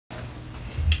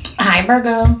Hi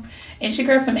Virgo, it's your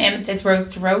girl from Amethyst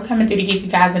Rose Tarot coming through to give you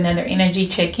guys another energy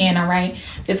check-in. All right,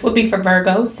 this will be for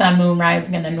Virgo, Sun, Moon,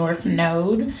 Rising in the North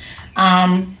Node.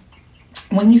 When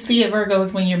you see it, Virgo,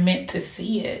 is when you're meant to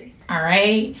see it. All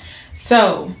right,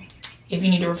 so if you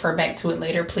need to refer back to it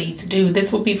later, please do.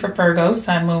 This will be for Virgo,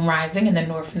 Sun, Moon, Rising in the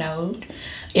North Node.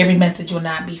 Every message will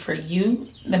not be for you.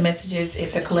 The messages,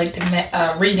 it's a collective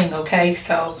reading, okay?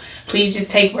 So please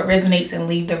just take what resonates and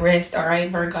leave the rest, all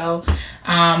right, Virgo?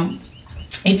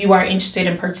 If you are interested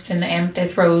in purchasing the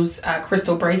Amethyst Rose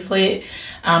crystal bracelet,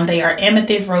 they are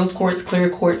amethyst, rose quartz,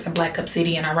 clear quartz, and black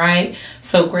obsidian, all right?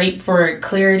 So great for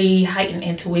clarity, heightened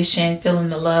intuition, feeling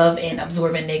the love, and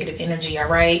absorbing negative energy, all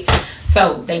right?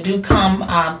 So they do come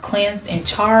cleansed and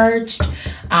charged.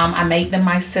 I made them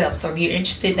myself. So if you're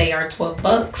interested, they are 12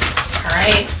 bucks, all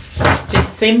right?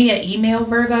 Just send me an email,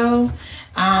 Virgo,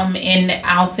 and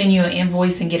I'll send you an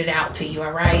invoice and get it out to you,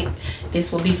 all right?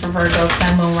 This will be for Virgo,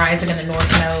 Sun, Moon, Rising in the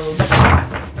North Node.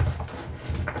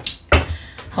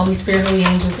 Holy Spirit, Holy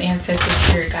Angels, Ancestors,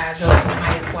 Spirit Guides, those from the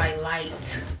highest white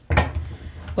light.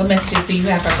 What messages do you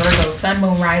have for Virgo, Sun,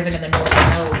 Moon, Rising in the North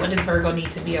Node? What does Virgo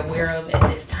need to be aware of at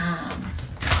this time?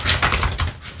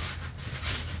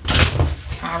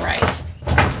 All right.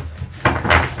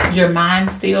 Your Mind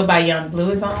Still by Young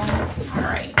Blue is on. All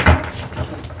right. Let's see.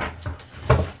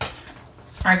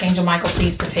 Archangel Michael,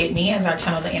 please protect me as I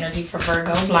channel the energy for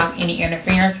Virgo. Block any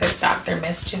interference that stops their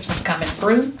messages from coming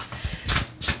through.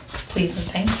 Please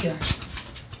and thank you.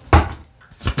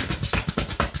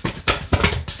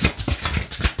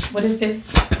 What is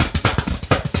this?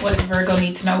 What does Virgo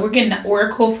need to know? We're getting the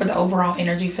oracle for the overall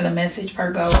energy for the message,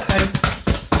 Virgo, okay?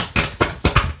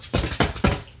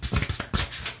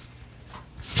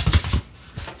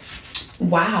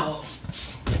 Wow.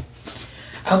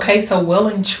 Okay, so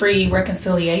willing tree,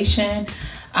 reconciliation.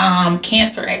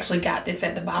 Cancer actually got this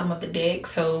at the bottom of the deck.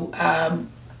 So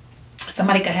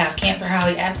somebody could have Cancer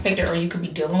highly aspected, or you could be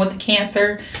dealing with the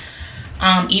Cancer.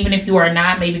 Even if you are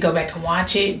not, maybe go back and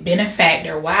watch it.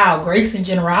 Benefactor. Wow. Grace and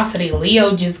generosity.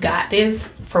 Leo just got this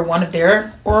for one of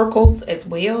their oracles as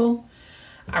well.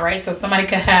 All right, so somebody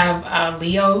could have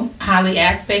Leo highly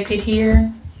aspected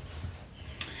here.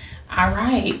 All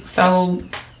right, so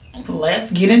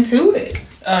let's get into it,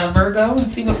 Virgo, and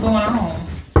see what's going on.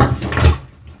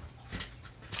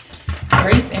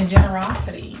 Grace and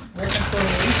generosity,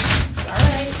 reconciliations. All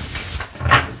right.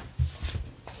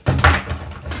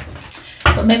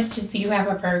 What messages do you have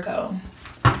for Virgo?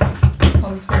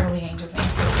 Holy Spirit, Holy Angels,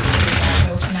 Ancestors, Spirit,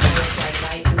 those from the highest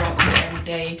white light who walk with every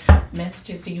day.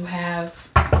 Messages do you have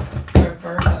for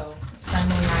Virgo? Sun,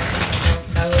 Moon, Rising, and North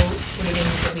Node. What do they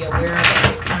need to be aware of at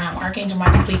this time? Archangel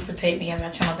Michael, please protect me as I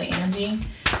channel the energy.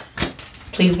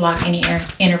 Please block any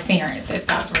interference that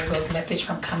stops Virgo's message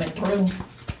from coming through.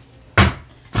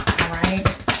 All right.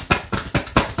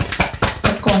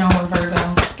 What's going on with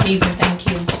Virgo? Please and thank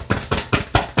you.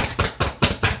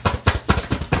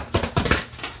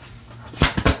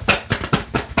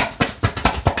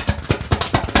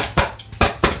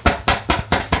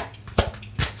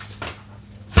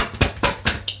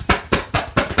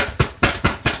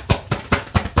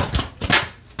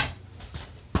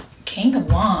 King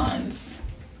of Wands.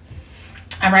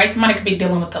 All right, somebody could be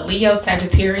dealing with the Leo,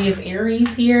 Sagittarius,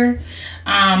 Aries here.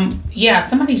 Yeah,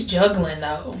 somebody's juggling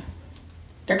though.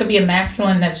 There could be a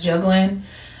masculine that's juggling.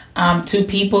 Two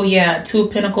people, yeah, Two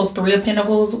of Pentacles, Three of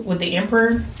Pentacles with the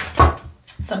Emperor.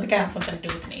 Something could have something to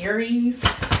do with an Aries.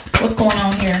 What's going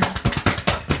on here?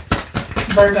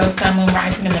 Virgo, Sun, Moon,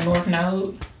 Rising in the North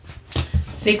Node.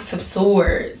 Six of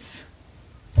Swords.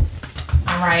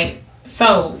 All right,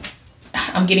 so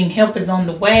I'm getting help is on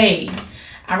the way.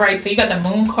 All right, so you got the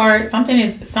Moon card. Something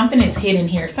is hidden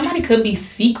here. Somebody could be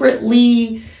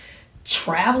secretly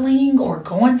traveling or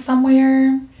going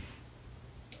somewhere.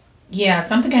 Yeah,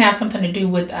 something can have something to do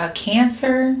with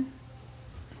Cancer.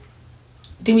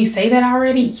 Did we say that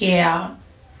already? Yeah.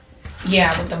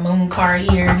 Yeah, with the Moon card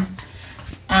here.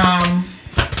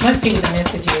 Let's see what the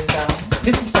message is though.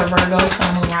 This is for Virgo,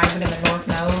 Sun, Moon, Rising in the North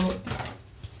Node.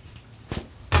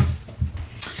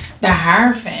 The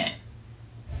Hierophant.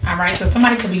 All right, so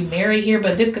somebody could be married here,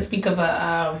 but this could speak of the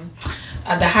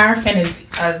Hierophant is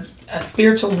a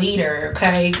spiritual leader,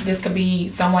 okay? This could be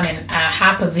someone in a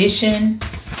high position,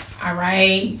 all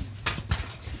right?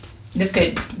 This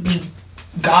could be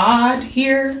God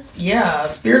here. Yeah,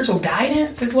 spiritual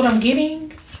guidance is what I'm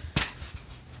getting.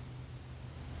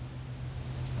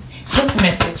 What's the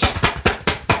message?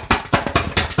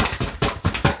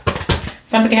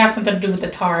 Something can have something to do with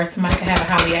the Taurus. Somebody can have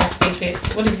a highly aspected.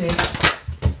 What is this?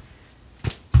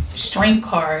 Strength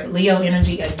card. Leo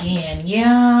energy again.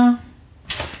 Yeah.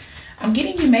 I'm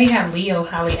getting you may have Leo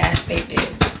highly aspected.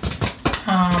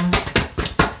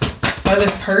 Or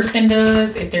this person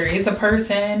does, if there is a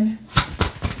person.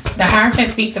 The Hierophant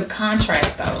speaks of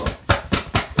contracts though.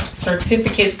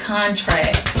 Certificates,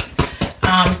 contracts.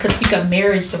 Could speak of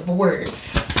marriage,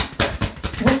 divorce.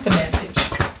 What's the message?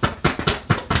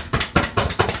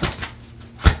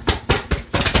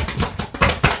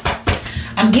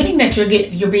 I'm getting that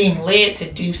you're being led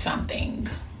to do something.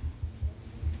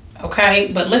 Okay,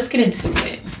 but let's get into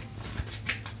it.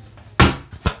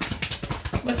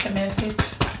 What's the message?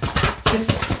 This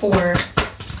is for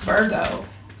Virgo.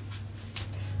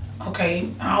 Okay,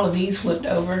 all of these flipped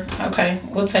over. Okay,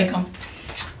 we'll take them.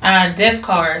 Death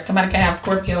card. Somebody could have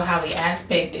Scorpio highly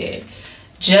aspected.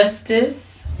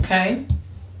 Justice. Okay,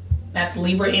 that's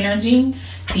Libra energy.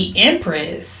 The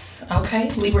Empress.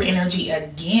 Okay, Libra energy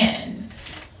again.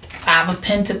 Five of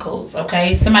Pentacles.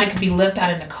 Okay, somebody could be left out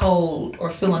in the cold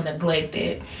or feeling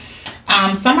neglected.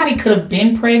 Somebody could have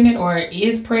been pregnant or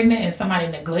is pregnant and somebody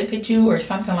neglected you or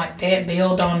something like that.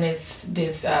 Bailed on this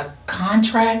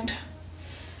contract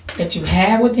that you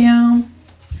have with them.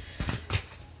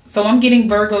 So I'm getting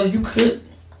Virgo,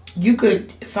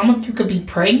 some of you could be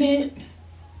pregnant.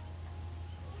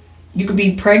 You could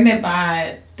be pregnant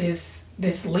by this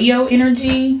Leo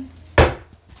energy,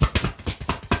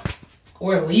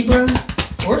 or Libra,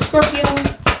 or Scorpio,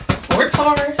 or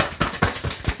Taurus.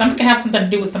 Something can have something to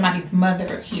do with somebody's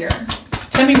mother here.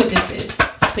 Tell me what this is,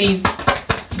 please.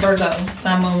 Virgo,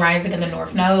 Sun, Moon, Rising in the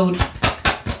North Node.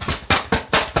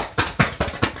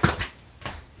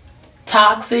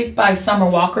 Toxic by Summer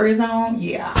Walker is on.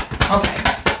 Yeah. Okay.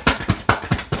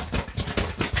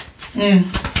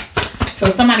 So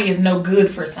somebody is no good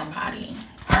for somebody.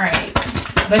 All right.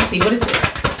 Let's see. What is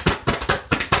this?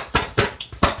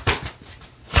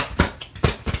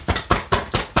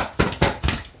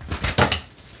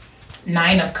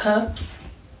 Nine of Cups.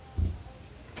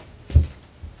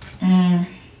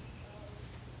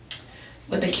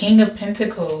 With the King of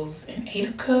Pentacles and Eight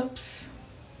of Cups.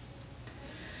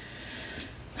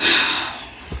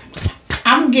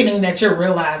 I'm getting that you're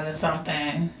realizing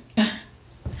something.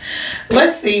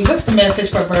 Let's see. What's the message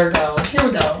for Virgo? Here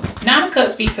we go. Nine of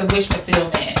Cups speaks of wish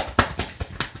fulfillment.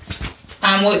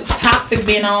 With toxic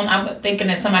being on, I'm thinking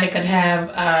that somebody could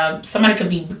have, somebody could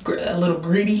be a little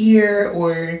greedy here,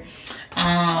 or,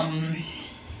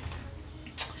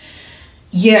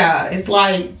 yeah, it's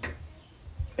like,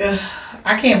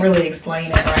 I can't really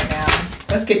explain it right now.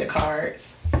 Let's get the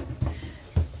cards.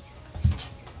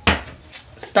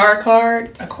 Star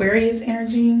card, Aquarius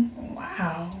energy.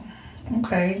 Wow.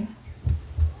 Okay.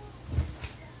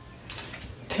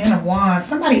 Ten of Wands.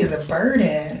 Somebody is a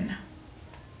burden.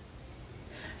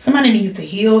 Somebody needs to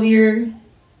heal here.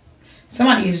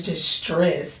 Somebody is just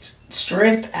stressed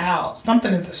out.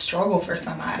 Something is a struggle for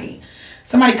somebody.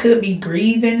 Somebody could be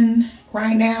grieving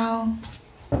right now.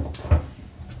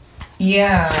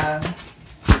 Yeah.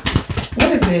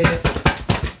 What is this?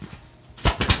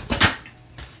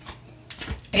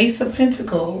 Ace of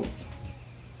Pentacles.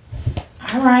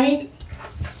 All right.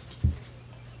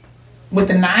 With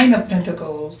the Nine of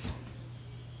Pentacles.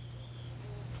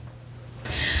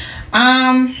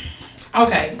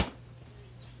 Okay.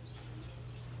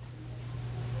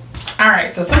 All right.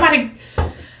 So somebody's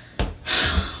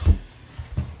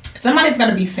going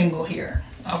to be single here.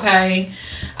 Okay.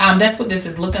 That's what this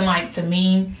is looking like to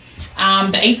me.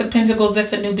 The Ace of Pentacles,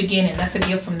 that's a new beginning. That's a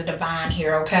gift from the divine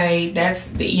here. Okay. That's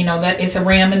the, that it's a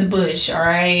ram in the bush. All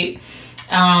right.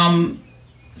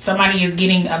 Somebody is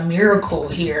getting a miracle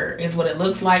here is what it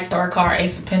looks like. Star card,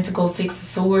 Ace of Pentacles, Six of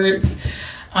Swords.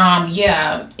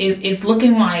 Yeah, it's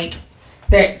looking like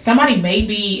that somebody may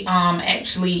be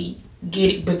actually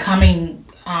becoming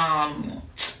a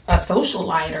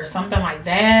socialite or something like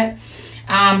that.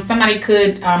 Somebody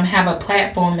could have a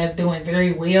platform that's doing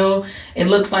very well. It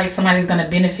looks like somebody's going to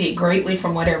benefit greatly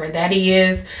from whatever that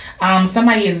is.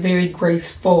 Somebody is very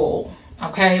graceful.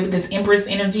 Okay, with this Empress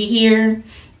energy here.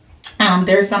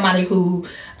 There's somebody who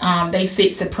they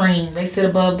sit supreme. They sit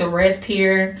above the rest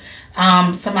here.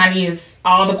 Somebody is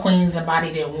all the queens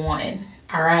embodied in one.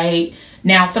 All right.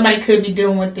 Now somebody could be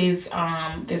dealing with this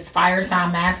this fire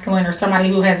sign masculine, or somebody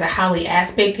who has a highly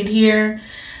aspected here.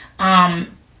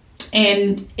 And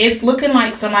it's looking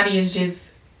like somebody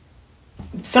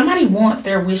wants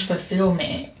their wish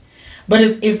fulfillment, but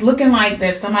it's looking like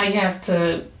that somebody has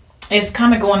to, it's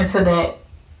kind of going into that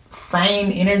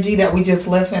same energy that we just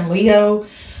left in Leo.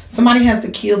 Somebody has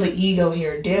to kill the ego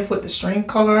here. Death with the Strength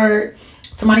card.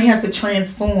 Somebody has to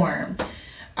transform.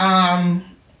 I'm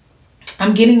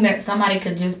getting that somebody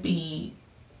could just be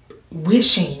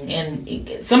wishing,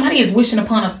 and somebody is wishing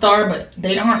upon a star, but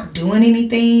they aren't doing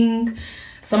anything.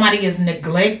 Somebody is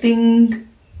neglecting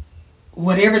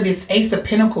whatever this Ace of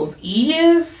Pentacles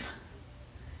is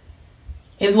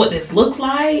what this looks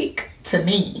like to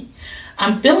me.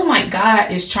 I'm feeling like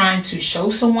God is trying to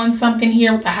show someone something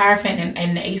here with the Hierophant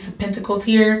and the Ace of Pentacles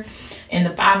here and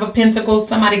the Five of Pentacles.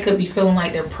 Somebody could be feeling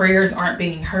like their prayers aren't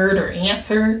being heard or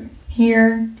answered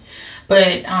here.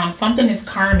 But something is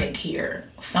karmic here.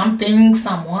 Something,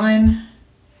 someone.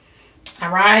 All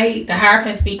right. The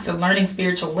Hierophant speaks of learning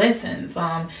spiritual lessons.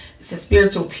 It's a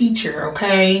spiritual teacher,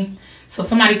 okay? So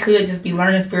somebody could just be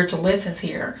learning spiritual lessons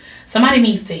here. Somebody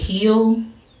needs to heal.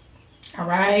 All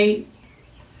right.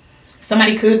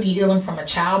 Somebody could be healing from a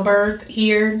childbirth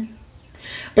here.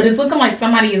 But it's looking like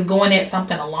somebody is going at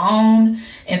something alone.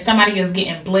 And somebody is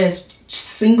getting blessed.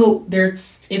 It's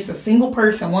a single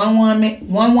person, one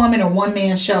woman or one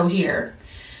man show here.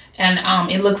 And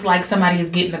it looks like somebody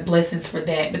is getting the blessings for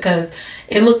that. Because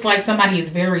it looks like somebody is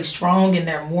very strong in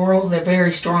their morals. They're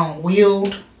very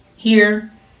strong-willed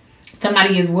here.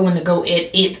 Somebody is willing to go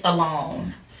at it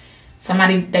alone.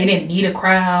 Somebody, they didn't need a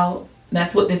crowd.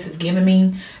 That's what this is giving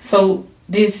me. So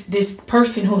this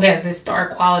person who has this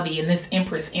star quality and this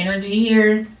Empress energy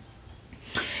here,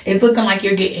 it's looking like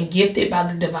you're getting gifted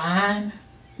by the divine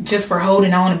just for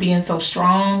holding on and being so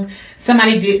strong.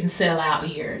 Somebody didn't sell out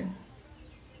here.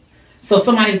 So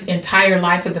somebody's entire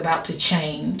life is about to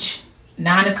change.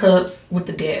 Nine of Cups with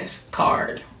the Death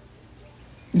card.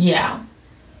 Yeah.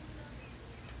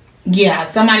 Yeah,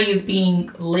 somebody is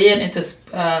being led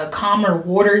into calmer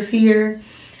waters here.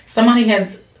 Somebody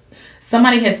has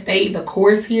stayed the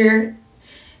course here.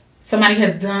 Somebody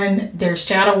has done their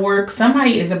shadow work.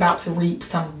 Somebody is about to reap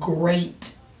some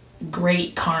great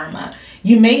karma.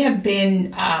 You may have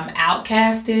been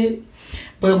outcasted,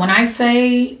 but when I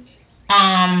say,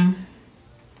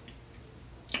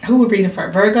 who we're reading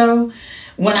for? Virgo.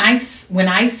 When I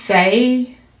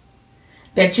say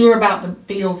that you're about to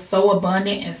feel so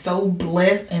abundant and so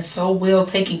blessed and so well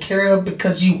taken care of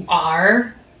because you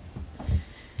are.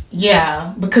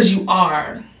 Yeah, because you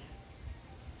are.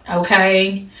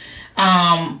 Okay.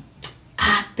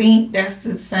 I think that's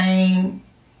the same.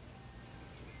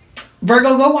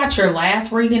 Virgo, go watch your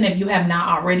last reading if you have not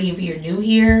already, if you're new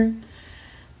here.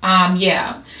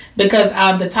 Yeah, because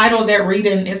the title of that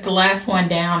reading is the last one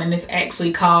down, and it's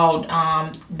actually called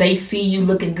They See You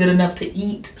Looking Good Enough to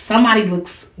Eat. Somebody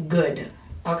looks good.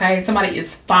 Okay, somebody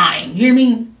is fine. You hear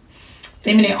me?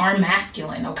 Feminine or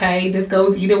masculine. Okay, this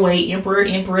goes either way. Emperor,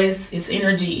 Empress, it's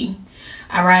energy.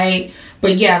 All right,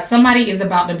 but yeah, somebody is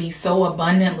about to be so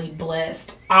abundantly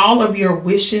blessed. All of your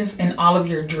wishes and all of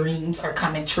your dreams are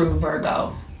coming true,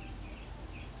 Virgo.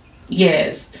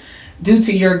 Yes. Due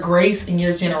to your grace and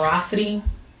your generosity,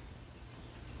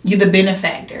 you're the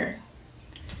benefactor.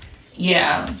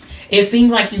 Yeah. It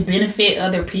seems like you benefit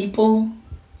other people.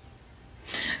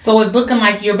 So it's looking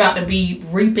like you're about to be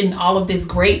reaping all of this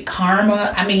great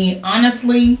karma. I mean,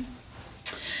 honestly,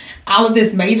 all of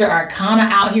this major arcana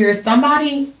out here,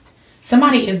 somebody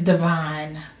is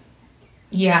divine.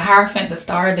 Yeah, Hierophant, the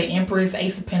Star, the Empress,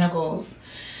 Ace of Pentacles.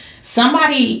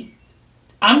 Somebody,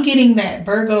 I'm getting that,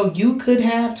 Virgo, you could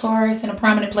have Taurus in a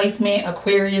prominent placement,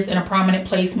 Aquarius in a prominent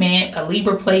placement, a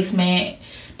Libra placement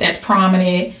that's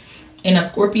prominent, and a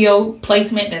Scorpio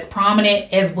placement that's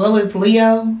prominent, as well as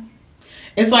Leo.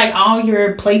 It's like all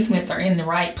your placements are in the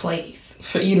right place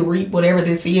for you to reap whatever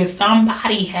this is.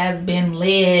 Somebody has been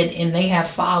led and they have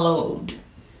followed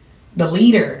the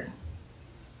leader.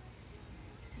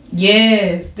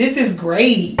 Yes, this is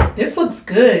great. This looks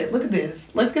good. Look at this.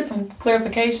 Let's get some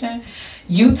clarification.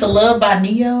 You to Love by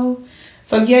Neo.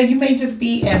 So yeah, you may just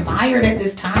be admired at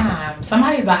this time.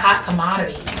 Somebody's a hot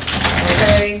commodity.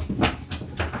 Okay.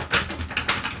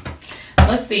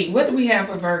 Let's see. What do we have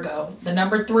for Virgo? The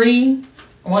number 3.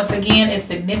 Once again, is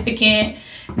significant.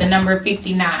 The number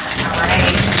 59. All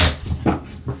right.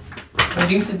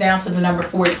 Reduces down to the number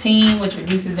 14, which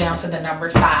reduces down to the number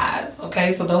 5.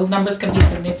 Okay, so those numbers can be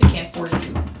significant for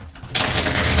you.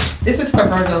 This is for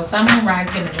Virgo, Sun, Moon,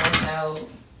 Rising in the North Node.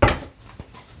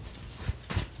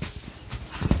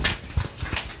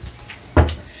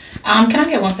 Can I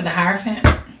get one for the Hierophant?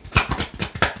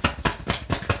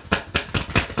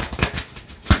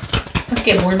 Let's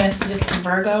get more messages from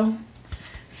Virgo.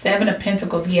 7 of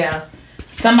Pentacles, yeah.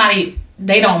 Somebody,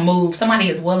 they don't move. Somebody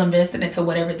is well invested into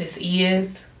whatever this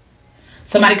is.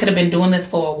 Somebody could have been doing this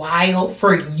for a while,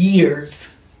 for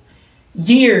years.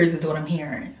 Years is what I'm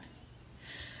hearing.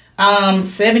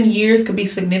 7 years could be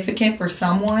significant for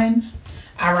someone.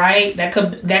 All right, that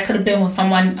could have been when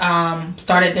someone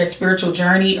started their spiritual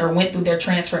journey or went through their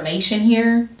transformation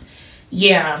here.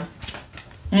 Yeah.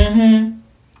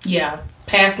 Yeah,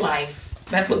 past life.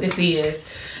 That's what this is.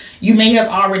 You may have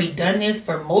already done this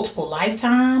for multiple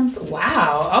lifetimes.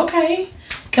 Wow. Okay.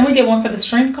 Can we get one for the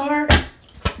strength card?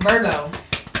 Virgo.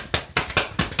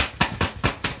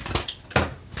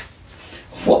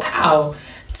 Wow.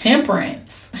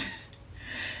 Temperance.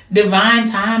 Divine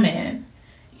timing.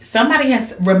 Somebody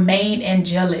has remained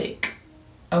angelic.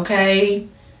 Okay.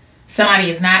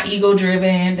 Somebody is not ego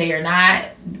driven. They are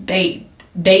not, they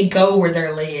go where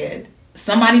they're led.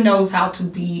 Somebody knows how to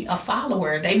be a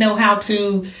follower. They know how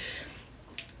to,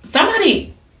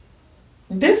 somebody,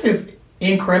 this is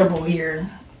incredible here.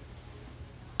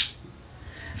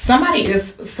 Somebody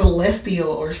is celestial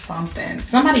or something.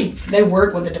 Somebody, they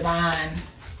work with the divine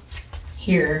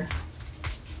here.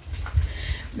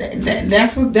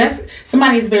 That's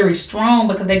somebody is very strong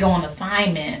because they go on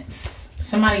assignments.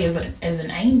 Somebody is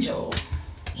an angel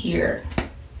here.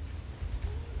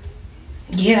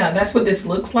 Yeah, that's what this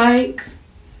looks like.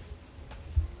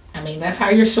 I mean, that's how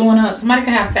you're showing up. Somebody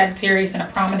could have Sagittarius in a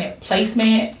prominent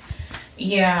placement.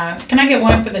 Yeah. Can I get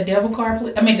one for the devil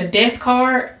card? I mean, the death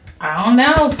card. I don't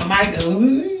know. Somebody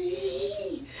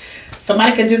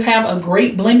could just have a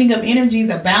great blending of energies,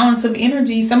 a balance of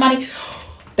energy. Somebody,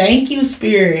 thank you,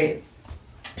 Spirit.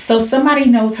 So somebody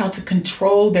knows how to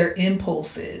control their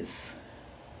impulses.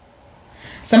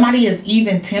 Somebody is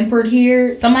even tempered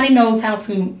here. Somebody knows how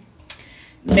to,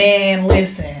 man,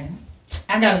 listen.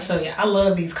 I got to show you. I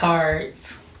love these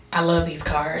cards. I love these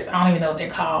cards. I don't even know what they're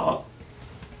called.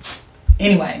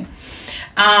 Anyway.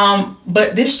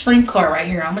 But this strength card right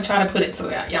here, I'm going to try to put it so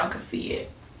y'all can see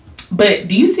it. But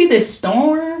do you see this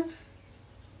storm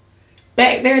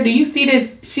back there? Do you see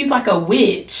this? She's like a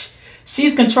witch.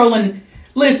 She's controlling.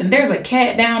 Listen, there's a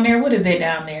cat down there. What is that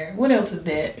down there? What else is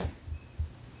that?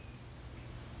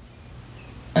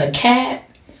 A cat.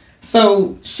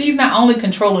 So she's not only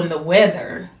controlling the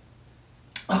weather.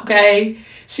 Okay.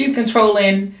 She's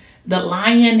controlling the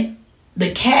lion.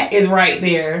 The cat is right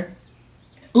there.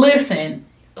 Listen,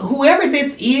 whoever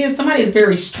this is, somebody is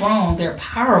very strong. They're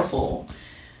powerful.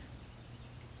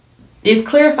 It's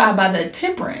clarified by the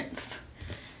temperance.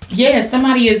 Yes,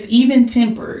 somebody is even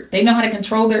tempered. They know how to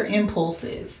control their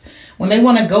impulses. When they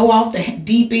want to go off the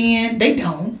deep end, they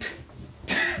don't.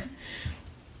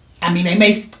 I mean, they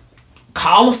may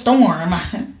call a storm.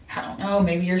 I don't know.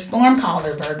 Maybe you're a storm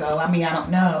caller, Virgo. I mean, I don't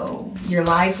know. Your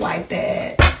life like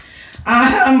that.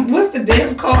 What's the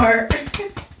death card?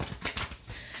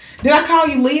 Did I call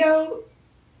you Leo?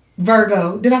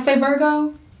 Virgo. Did I say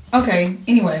Virgo? Okay.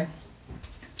 Anyway.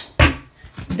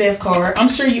 Death card. I'm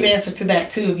sure you answer to that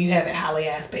too if you have it highly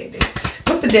aspected.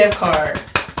 What's the death card?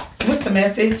 What's the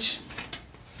message?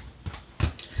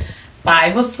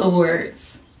 Five of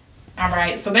Swords. All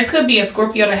right. So there could be a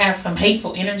Scorpio that has some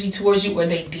hateful energy towards you, or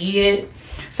they did.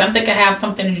 Something could have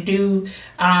something to do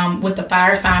with the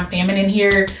fire sign feminine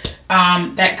here.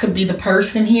 That could be the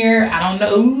person here. I don't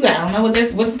know. I don't know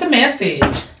what's the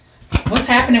message. What's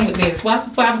happening with this? What's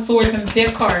the Five of Swords and the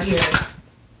death card here?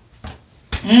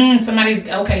 Somebody's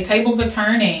okay. Tables are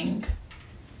turning.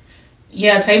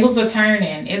 Yeah, tables are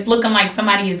turning. It's looking like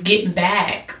somebody is getting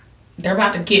back. They're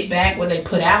about to get back what they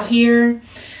put out here.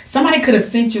 Somebody could have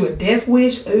sent you a death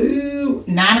wish. Ooh,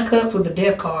 Nine of Cups with the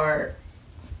death card.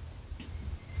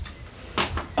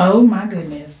 Oh my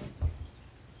goodness.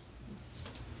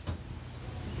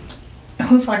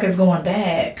 It looks like it's going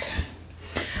back.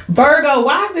 Virgo,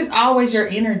 why is this always your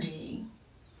energy?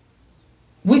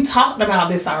 We talked about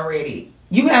this already.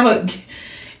 You have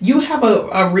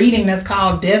a reading that's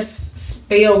called Death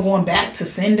Spell Going Back to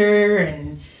Sender,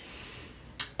 and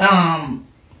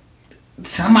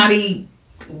somebody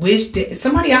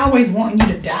always wanting you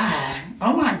to die.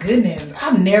 Oh my goodness.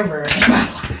 I've never in my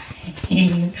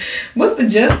life. What's the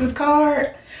Justice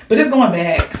card? But it's going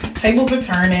back. Tables are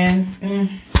turning.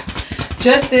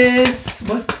 Justice.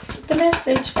 What's the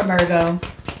message for Virgo?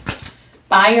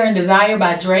 Fire and Desire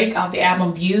by Drake off the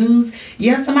album Views.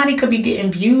 Yeah, somebody could be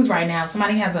getting views right now.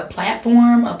 Somebody has a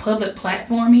platform, a public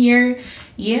platform here.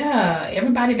 Yeah,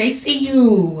 everybody, they see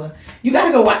you. You got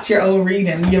to go watch your old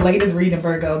reading, your latest reading,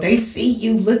 Virgo. They see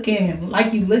you looking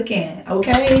like you looking,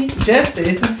 okay?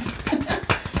 Justice.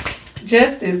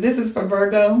 Justice. This is for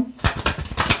Virgo.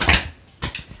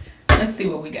 Let's see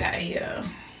what we got here.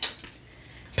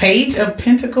 Page of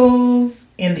Pentacles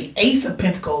and the Ace of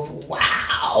Pentacles.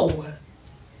 Wow.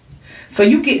 So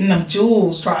you getting them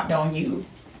jewels dropped on you.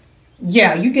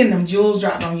 Yeah, you getting them jewels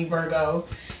dropped on you, Virgo.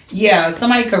 Yeah,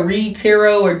 somebody could read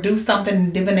tarot or do something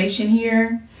in divination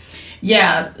here.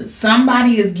 Yeah,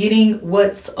 somebody is getting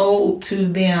what's owed to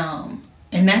them.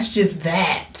 And that's just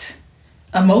that.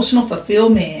 Emotional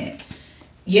fulfillment.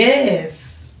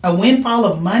 Yes, a windfall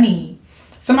of money.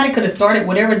 Somebody could have started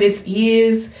whatever this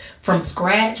is from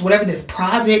scratch, whatever this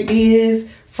project is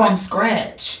from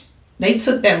scratch. They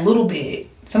took that little bit.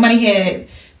 Somebody had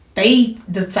faith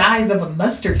the size of a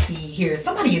mustard seed here.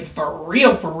 Somebody is for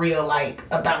real, like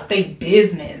about their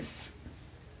business.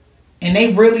 And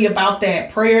they really about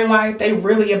that prayer life. They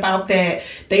really about that.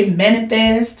 They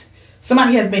manifest.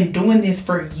 Somebody has been doing this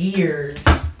for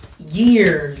years.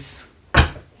 Years.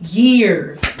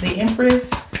 The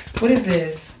Empress. What is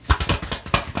this?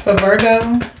 For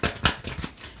Virgo.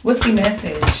 What's the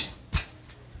message?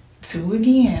 2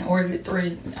 again. Or is it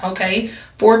 3? Okay.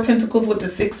 4 Pentacles with the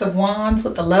 6 of Wands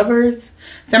with the Lovers.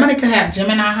 Somebody could have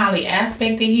Gemini highly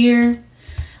aspected here.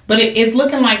 But it's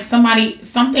looking like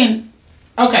something.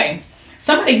 Okay.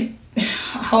 Somebody,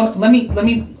 hold on, let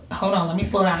me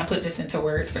slow down and put this into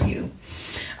words for you.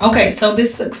 Okay, so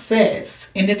this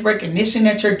success and this recognition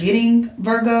that you're getting,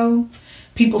 Virgo,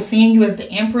 people seeing you as the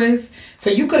Empress, so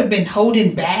you could have been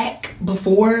holding back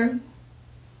before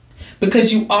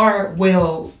because you are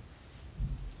well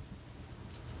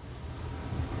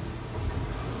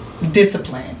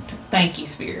disciplined. Thank you,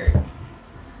 Spirit.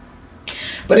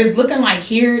 But it's looking like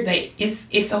here that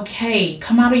it's okay.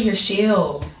 Come out of your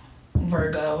shell,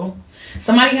 Virgo.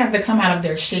 Somebody has to come out of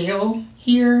their shell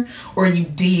here, or you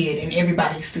did and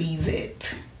everybody sees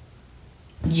it.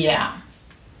 Yeah.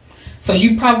 So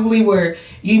you probably were,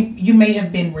 you may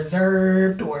have been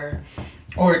reserved or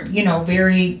you know,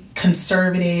 very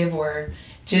conservative or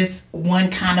just one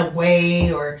kind of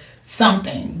way or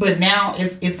something. But now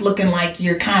it's looking like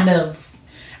you're kind of,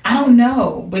 I don't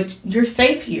know, but you're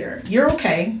safe here. You're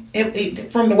okay.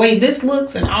 From the way this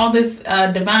looks and all this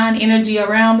divine energy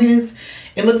around this,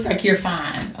 it looks like you're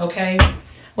fine, okay?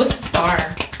 What's the star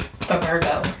for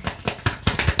Virgo?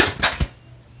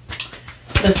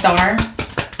 The star.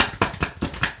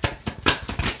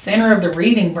 Center of the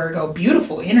reading, Virgo.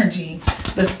 Beautiful energy.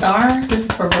 The star, this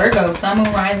is for Virgo. Sun,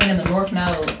 Moon, Rising in the North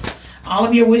Node. All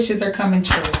of your wishes are coming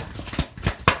true.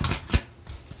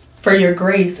 For your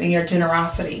grace and your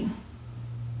generosity.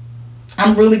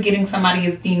 I'm really getting somebody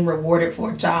is being rewarded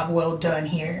for a job well done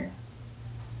here.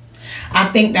 I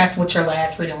think that's what your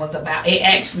last reading was about. It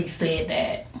actually said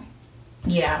that.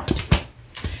 Yeah.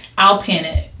 I'll pin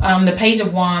it. The Page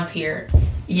of Wands here.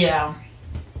 Yeah.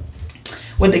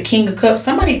 With the King of Cups.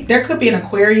 Somebody, there could be an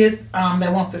Aquarius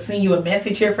that wants to send you a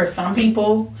message here for some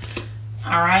people.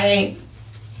 All right.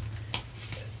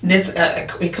 This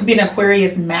it could be an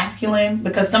Aquarius masculine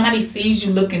because somebody sees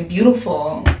you looking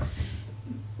beautiful.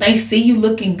 They see you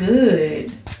looking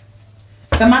good.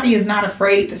 Somebody is not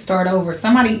afraid to start over.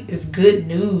 Somebody is good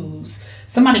news.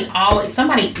 Somebody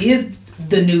is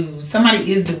the news.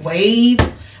 Somebody is the wave.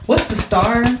 What's the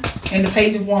star and the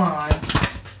Page of Wands?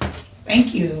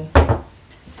 Thank you.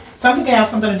 Something can have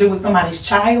something to do with somebody's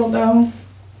child though.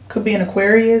 Could be an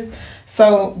Aquarius.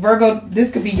 So Virgo,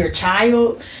 this could be your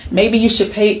child. Maybe you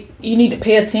need to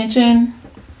pay attention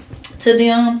to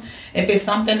them. If it's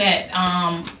something that,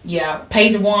 yeah,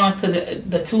 Page of Wands to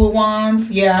the 2 of Wands,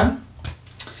 yeah.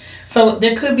 So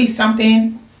there could be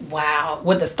something, wow,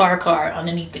 with the star card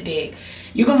underneath the deck.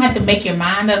 You're going to have to make your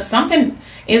mind up. Something,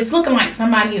 it's looking like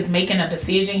somebody is making a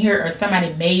decision here or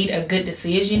somebody made a good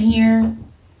decision here.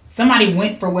 Somebody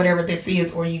went for whatever this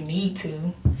is or you need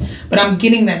to. But I'm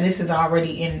getting that this is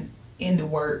already in the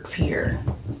works here.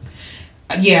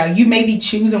 Yeah, you may be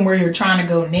choosing where you're trying to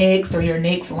go next or your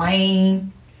next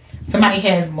lane. Somebody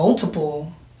has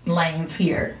multiple lanes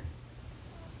here.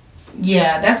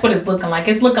 Yeah, that's what it's looking like.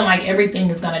 It's looking like everything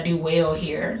is going to do well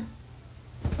here.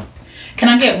 Can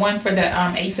I get one for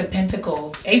the Ace of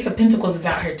Pentacles? Ace of Pentacles is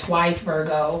out here twice,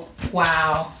 Virgo.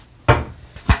 Wow.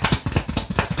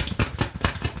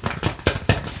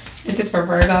 This is for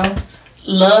Virgo.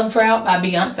 Love Drought by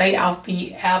Beyonce off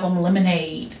the album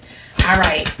Lemonade. All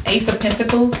right, Ace of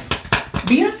Pentacles.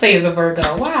 Beyonce is a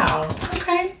Virgo. Wow.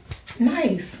 Okay,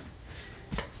 nice.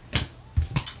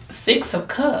 6 of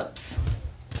Cups.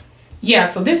 Yeah,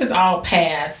 so this is all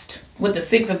past. With the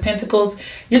 6 of Pentacles,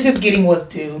 you're just getting what's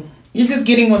due. You're just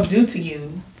getting what's due to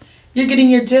you. You're getting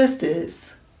your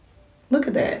justice. Look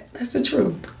at that. That's the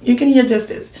truth. You're getting your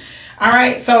justice. All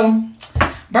right, so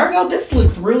Virgo, this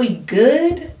looks really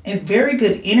good. It's very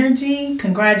good energy.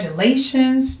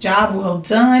 Congratulations. Job well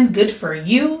done. Good for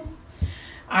you.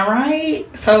 All right.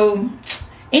 So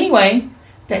anyway,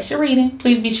 that's your reading.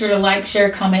 Please be sure to like,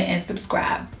 share, comment, and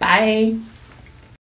subscribe. Bye.